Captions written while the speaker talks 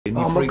and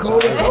you Oh, freaked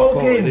Macaulay out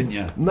over Culkin, didn't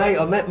you? mate!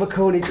 I met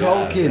Macaulay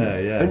Culkin,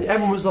 yeah. and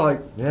everyone was like,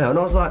 "Yeah," and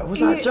I was like, "Was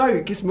that a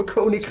joke? It's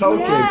Macaulay Culkin."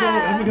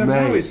 Yeah. And we go,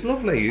 Mate. no, it's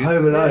lovely.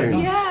 Home Alone.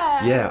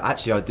 Yeah. Yeah,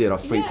 actually, I did. I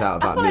freaked out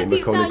about I feel like meeting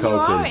deep Macaulay down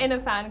Culkin. you are in a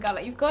fan girl,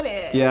 like you've got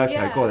it. Yeah,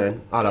 okay, go on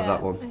then. I'll have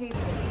that one. Okay.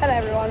 Hello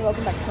everyone,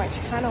 welcome back to my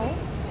channel.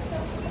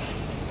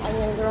 I'm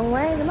going the wrong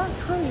way. The amount of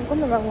times I've gone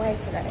the wrong way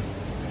today.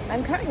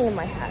 I'm currently in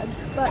my head,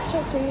 but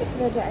hopefully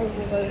the day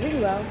will go really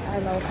well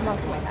and I will come out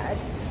of my head.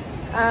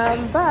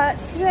 But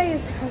today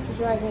is the House of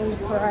Dragon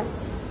for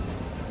us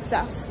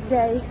stuff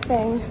day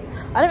thing.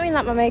 I don't really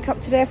like my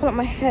makeup today. I feel like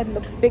my head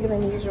looks bigger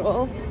than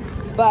usual.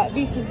 But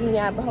beauty's in the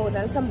eye beholder,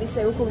 and somebody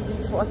today will call me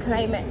beautiful. I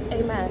claim it.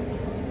 Amen.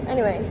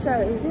 Anyway, so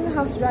it's in the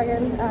House of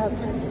Dragon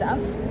press stuff,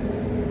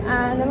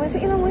 and I'm going to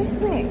take you along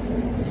with me.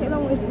 Take you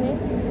along with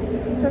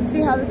me. Let's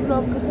see how this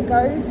vlog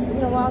goes. It's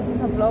been a while since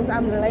I've vlogged.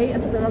 I'm late. I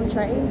took the wrong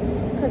train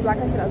because, like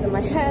I said, I was in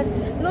my head.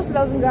 And also,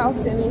 there was this guy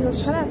opposite me. He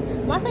was trying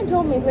to. My friend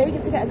told me the way you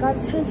get to get a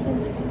guy's attention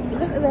is to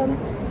look at them.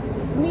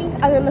 Me,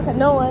 I don't look at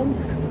no one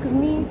because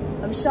me,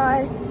 I'm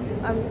shy.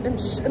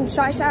 I'm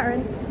shy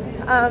Sharon.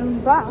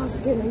 But I was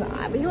giving him the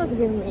eye, but he wasn't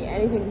giving me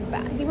anything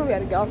back. He probably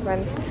had a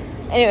girlfriend.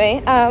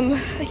 Anyway,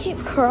 I keep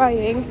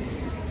crying.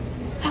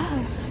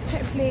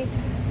 Hopefully,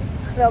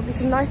 there'll be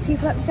some nice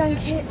people at the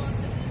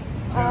junkets.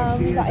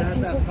 That I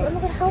can talk to. Oh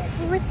my god, how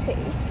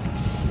pretty.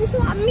 This is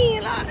what I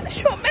mean, like, the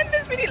short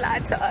members really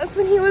lied to us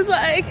when he was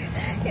like,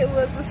 it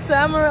was the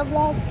summer of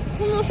love.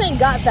 Someone saying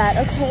got that,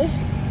 okay?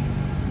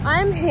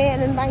 I'm here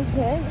in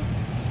Embankment,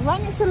 right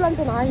next to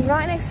London Eye,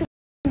 right next to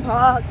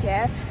Park,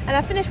 yeah? And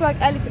I finished work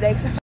early today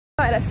because I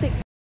started at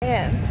 6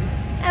 AM.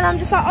 And I'm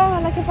just like,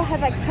 oh, like if I had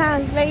like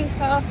plans later,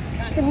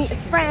 I can meet a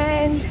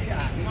friend,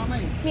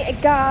 meet a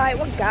guy.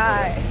 What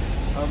guy?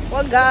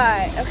 What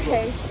guy?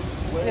 Okay.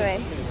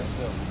 Anyway.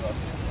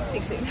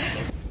 Speak soon.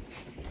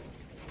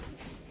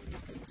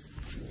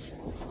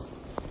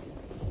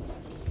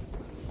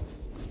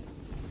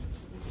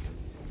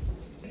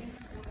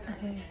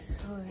 Okay,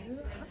 so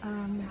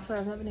sorry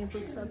I've not been able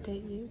to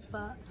update you,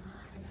 but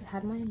I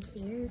had my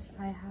interviews.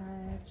 I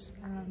had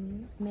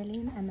Millie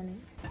and Emily.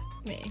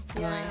 Me.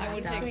 Yeah, I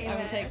would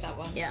take that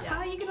one. Yeah. How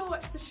are you gonna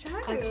watch the show?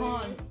 I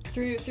can't.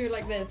 Through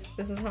like this.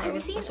 This is how Have I you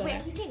watch seen? the show. Wait,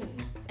 have you seen?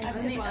 I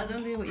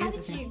don't know what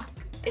you've seen.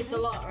 It's a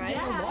lot, right?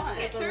 Yeah, It's a lot.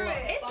 get through it.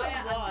 It's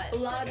a lot.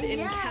 Blood in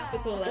Yeah.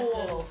 capital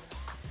letters.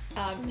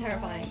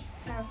 Terrifying.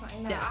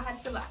 Terrifying. No, Yeah. I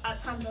had to like at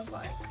times I was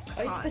like.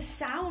 Oh, it's the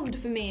sound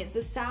for me. It's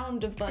the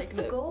sound of like It's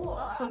the gore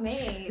for me.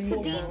 It's the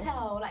Gore.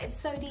 detail. Like it's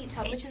so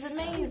detailed, which is It's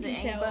so amazing.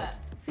 detailed. But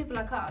people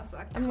like us,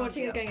 like, I'm can't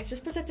watching do it going, it's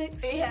just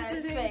prosthetics. Yeah,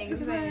 it's prosthetics, fake,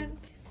 it's fake.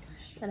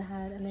 Then I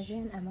had Olivia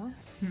and Emma.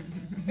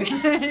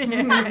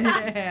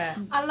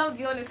 I love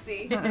the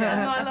honesty.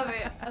 I love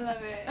it. I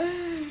love it.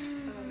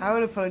 I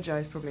will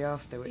apologise probably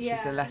after, which is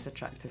Yeah. a less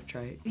attractive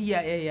trait.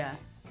 Yeah.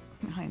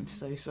 I'm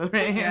so sorry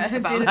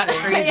about that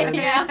treason.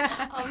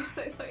 Yeah. I'm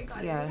so sorry,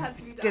 guys. It Yeah, just had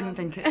to be done. didn't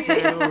think it through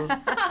at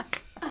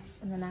all.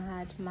 And then I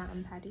had Matt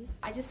and Paddy.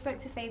 I just spoke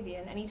to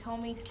Fabian and he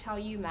told me to tell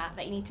you, Matt,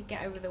 that you need to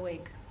get over the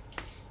wig.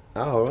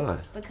 Oh, right.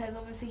 Because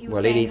obviously he was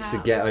Well, he saying needs to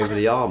how- get over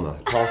the armour.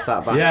 Pass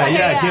that back. Yeah,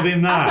 yeah. give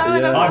him that. I'll tell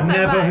him Yeah. to pass I've that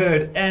never back.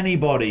 heard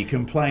anybody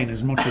complain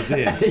as much as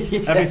him.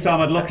 Every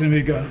time I'd look at him,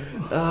 he'd go,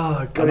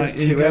 Oh, God, and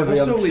it's too heavy.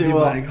 I'm with too you,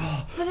 hot. man.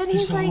 Oh, But then this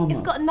he's like, armour.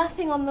 it's got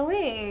nothing on the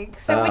wig.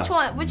 So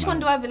which one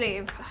do I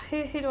believe?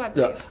 Who do I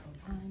believe?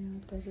 Yeah.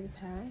 And those are the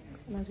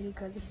parents. And I was really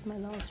good. This is my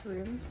last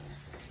room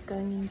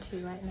going into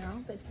right now,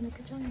 but it's been a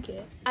good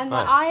junket. And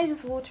my eye is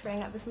just watering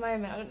at this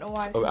moment. I don't know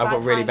why. It's I've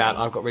got really bad.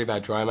 timing. I've got really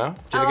bad dry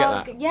mouth. Do you ever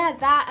get that? Yeah,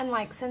 that and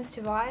like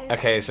sensitive eyes.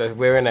 Okay, so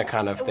we're in a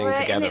kind of thing We're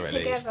in together it at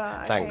least.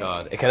 together, Thank okay.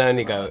 God. It can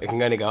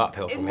only go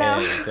uphill from No,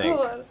 here. I of think.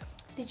 course.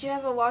 Did you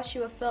ever, whilst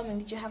you were filming,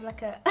 did you have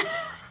like a?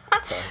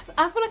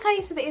 I feel like I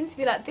used to the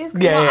interview like this.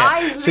 'Cause my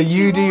eyes So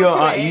you literally do your eye,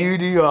 watering. you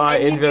do your eye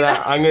And you into do that.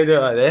 that. I'm gonna do it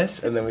like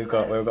this, and then we've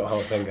got a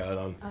whole thing going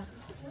on.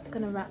 I'm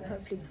gonna wrap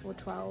hopefully before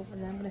 12,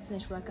 and then I'm gonna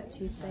finish work at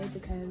Tuesday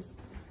because,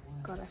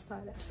 God, I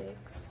started at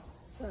 6.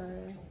 So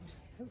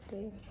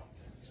hopefully,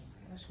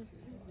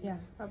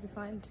 I'll be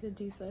fine to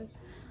do so.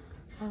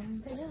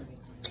 But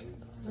yeah,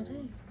 that's my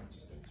day.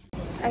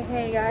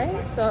 Okay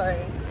guys, so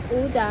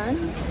all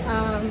done.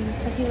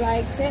 Hope you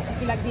liked it,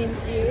 hope you liked the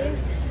interviews.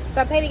 So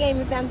I played a game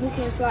with them, who's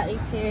most likely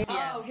to...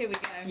 Oh, here we go.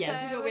 Yes.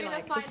 This is So what we're we going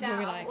like. to find This is what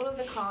we out like. all of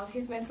the cards,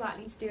 who's most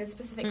likely to do a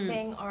specific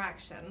thing or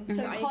action.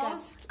 So are you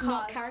guys- cast,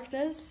 not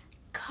characters.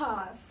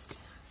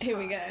 Cast. Here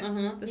we go.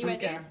 This You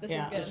is ready? good.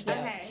 This is good.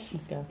 Okay.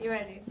 Let's go. You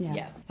ready?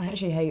 Yeah. I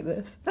actually hate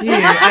this. Do you?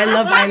 I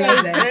love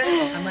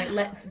this. I'm like,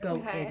 let's go.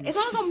 Okay. It's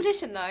not a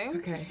competition though.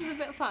 Okay. Just a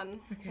bit of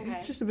fun. Okay.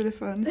 It's just a bit of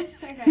fun.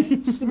 Okay.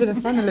 Just a bit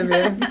of fun,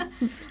 Olivia.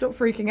 Stop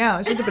freaking out.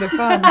 It's just a bit of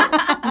fun.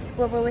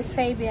 Well, we're with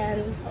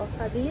Fabian, or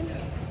Fabian?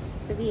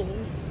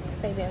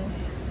 Fabian.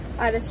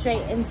 I had a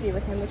straight interview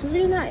with him, which was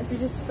really nice. We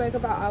just spoke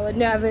about our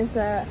nervous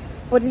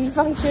bodily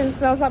functions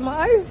because I was like, my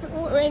eyes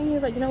watering. He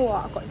was like, you know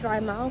what, I've got dry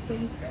mouth,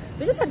 and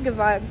we just had good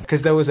vibes.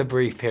 Because there was a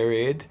brief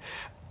period,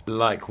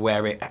 like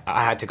where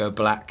I had to go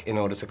black in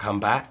order to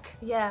come back.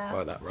 Yeah.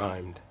 Well, that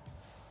rhymed.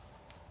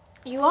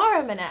 You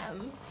are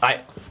Eminem.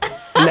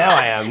 Now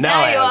I am. Now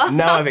Now I you am. are.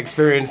 Now I've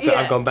experienced it. Yeah.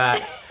 I've gone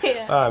back.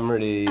 Yeah. I'm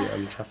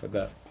chuffed with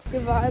that.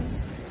 Good vibes.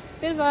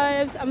 Good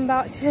vibes. I'm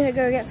about to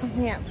go get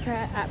something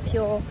at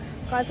Pure.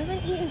 Guys, I've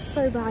been eating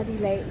so badly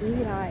lately.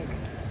 Like,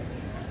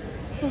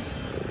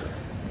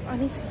 I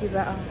need to do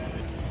better.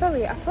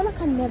 Sorry, I feel like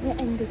I never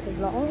ended the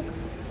vlog.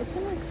 It's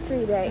been like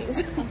 3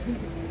 days.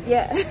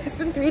 Yeah, it's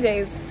been 3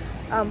 days.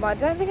 But I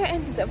don't think I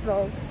ended the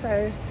vlog.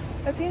 So,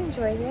 hope you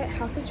enjoyed it.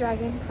 House of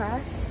Dragon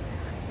Press.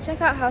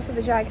 Check out House of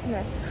the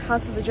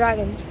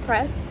Dragon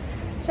Press.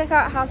 Check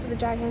out House of the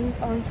Dragons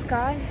on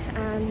Sky,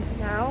 and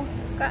now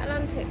Sky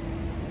Atlantic.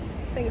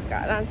 I think it's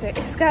Sky Atlantic.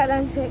 It's Sky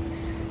Atlantic,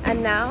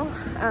 and now,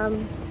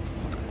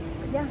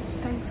 yeah.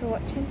 Thanks for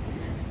watching.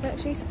 Make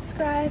sure you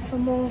subscribe for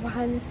more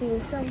behind the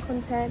scenes film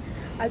content.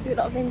 I do a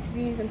lot of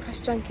interviews and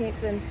press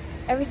junkets and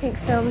everything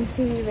film and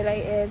TV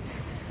related.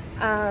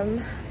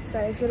 So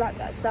if you like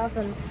that stuff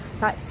and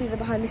like to see the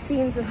behind the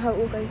scenes of how it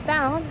all goes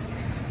down,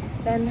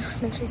 then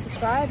make sure you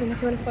subscribe. And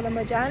if you want to follow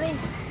my journey,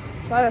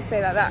 why did I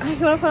say like that? If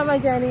you want to follow my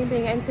journey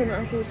being an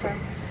entertainment reporter,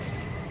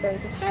 then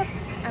subscribe.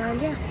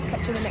 And yeah,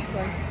 catch you in the next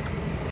one.